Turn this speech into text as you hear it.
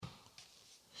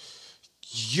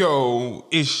Yo,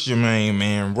 it's your main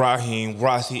man, Raheem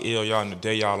Rossi L. Y'all, and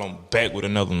today, y'all, I'm back with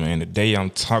another man. Today, I'm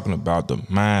talking about the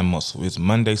mind muscle. It's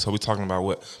Monday, so we're talking about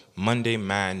what? Monday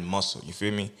mind muscle. You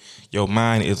feel me? Your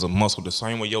mind is a muscle. The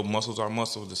same way your muscles are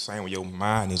muscles, the same way your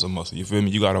mind is a muscle. You feel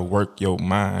me? You gotta work your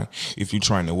mind if you're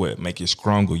trying to what? Make it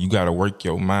stronger. You gotta work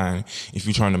your mind if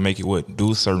you're trying to make it what?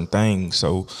 Do certain things.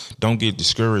 So don't get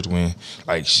discouraged when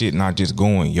like shit not just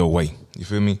going your way. You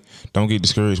feel me? Don't get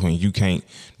discouraged when you can't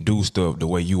do stuff the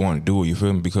way you want to do it. You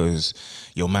feel me? Because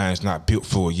your mind's not built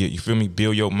for it yet. You feel me?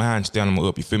 Build your mind, stand them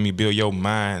up. You feel me? Build your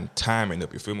mind, timing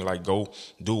up. You feel me? Like go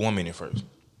do 1 minute first.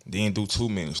 Then do 2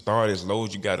 minutes. Start as low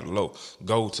as you got it low.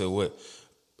 Go to what?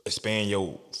 Expand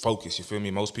your focus. You feel me?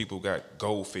 Most people got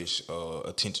goldfish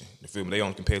attention. You feel me? They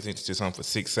only can pay attention to something for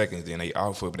 6 seconds, then they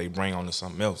out for it, but they bring on to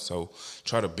something else. So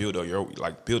try to build up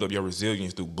your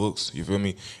resilience through books. You feel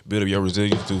me? Build up your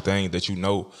resilience through things that you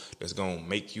know that's gonna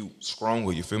make you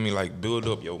stronger. You feel me? Like build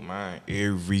up your mind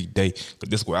every day. Cause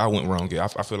this is where I went wrong. I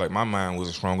feel like my mind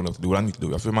wasn't strong enough to do what I need to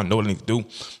do. I feel I know what I need to do,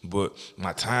 but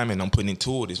my time and I'm putting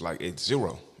into it is like at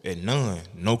zero. At none,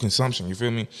 no consumption. You feel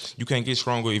me? You can't get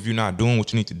stronger if you're not doing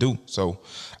what you need to do. So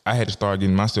I had to start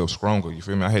getting myself stronger. You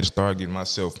feel me? I had to start getting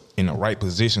myself in the right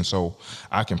position so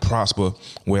I can prosper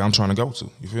where I'm trying to go to.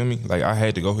 You feel me? Like I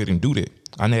had to go ahead and do that.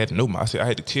 I had to know myself. I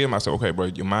had to tell myself, okay, bro,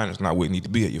 your mind is not where it need to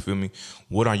be at. You feel me?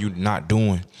 What are you not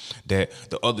doing that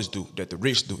the others do, that the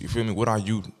rich do? You feel me? What are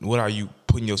you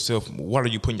putting yourself, what are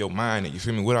you putting your mind in? You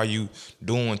feel me? What are you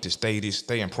doing to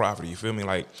stay in profit? You feel me?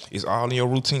 Like it's all in your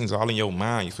routines, all in your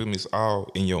mind. You feel me? It's all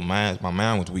in your mind. My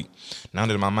mind was weak. Now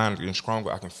that my mind is getting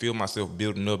stronger, I can feel myself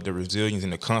building up the resilience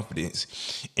and the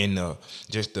confidence and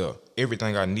just the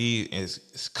everything I need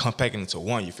is compacting into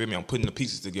one. You feel me? I'm putting the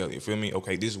pieces together. You feel me?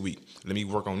 Okay, this week, let me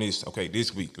work on this. Okay,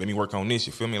 this week, let me work on this.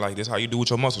 You feel me? Like this how you do with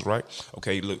your muscles, right?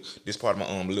 Okay, look, this part of my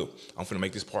arm, look, I'm finna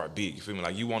make this part big. You feel me?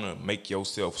 Like you wanna make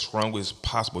yourself strong as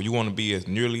possible. You wanna be as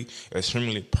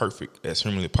humanly perfect as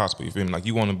humanly possible. You feel me? Like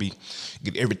you wanna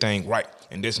get everything right.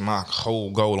 And that's my whole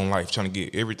goal in life, trying to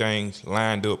get everything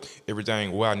lined up,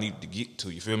 everything where I need to get to.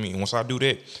 You feel me? And once I do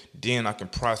that, then I can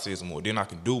process more. Then I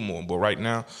can do more. But right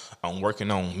now, I'm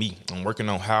working on me. I'm working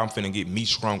on how I'm finna get me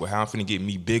stronger, how I'm finna get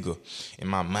me bigger. And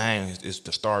my mind is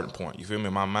the starting point. You feel me?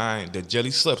 My mind, the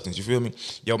jelly substance. You feel me?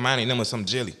 Your mind ain't nothing but some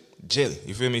jelly. Jelly.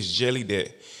 You feel me? It's jelly that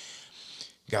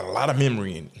got a lot of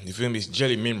memory in it. You feel me? It's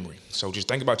jelly memory. So just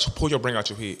think about pull your brain out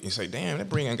your head and say, damn, that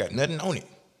brain ain't got nothing on it.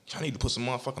 I need to put some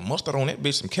motherfucking mustard on that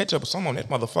bitch, some ketchup or something on that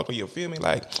motherfucker, you feel me?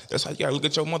 Like, that's how you gotta look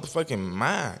at your motherfucking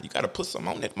mind. You gotta put something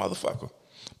on that motherfucker.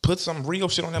 Put some real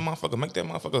shit on that motherfucker. Make that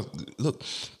motherfucker look,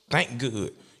 think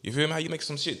good. You feel me? How you make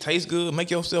some shit taste good? Make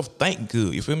yourself think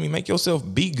good. You feel me? Make yourself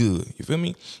be good. You feel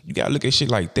me? You gotta look at shit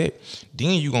like that.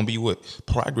 Then you gonna be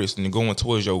progressing and going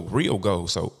towards your real goal.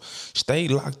 So stay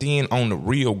locked in on the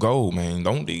real goal, man.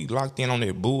 Don't be locked in on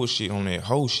that bullshit, on that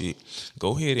whole shit.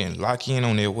 Go ahead and lock in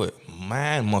on that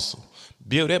mind muscle.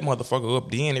 Build that motherfucker up,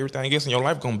 then everything else in your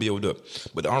life gonna build up.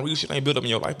 But the only reason shit ain't built up in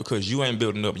your life because you ain't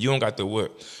building up. You don't got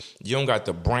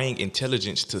the brain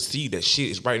intelligence to see that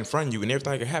shit is right in front of you and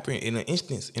everything can happen in an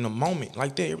instance, in a moment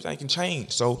like that. Everything can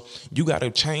change. So you gotta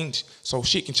change so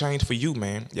shit can change for you,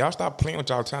 man. Y'all stop playing with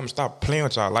y'all time and stop playing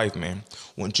with y'all life, man.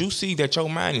 Once you see that your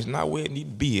mind is not where it need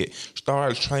to be at,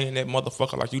 start training that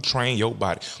motherfucker like you train your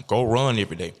body. Go run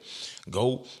every day.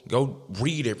 Go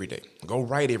read every day. Go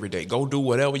write every day. Go do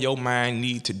whatever your mind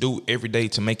needs to do every day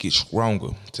to make it stronger,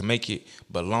 to make it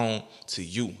belong to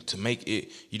you, to make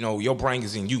it, your brain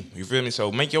is in you. You feel me?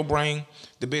 So make your brain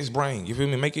the best brain. You feel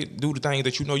me? Make it do the things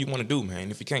that you know you want to do, man.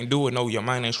 If you can't do it, no, your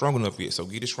mind ain't strong enough yet. So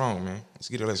get it strong, man.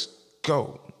 Let's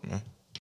go, man.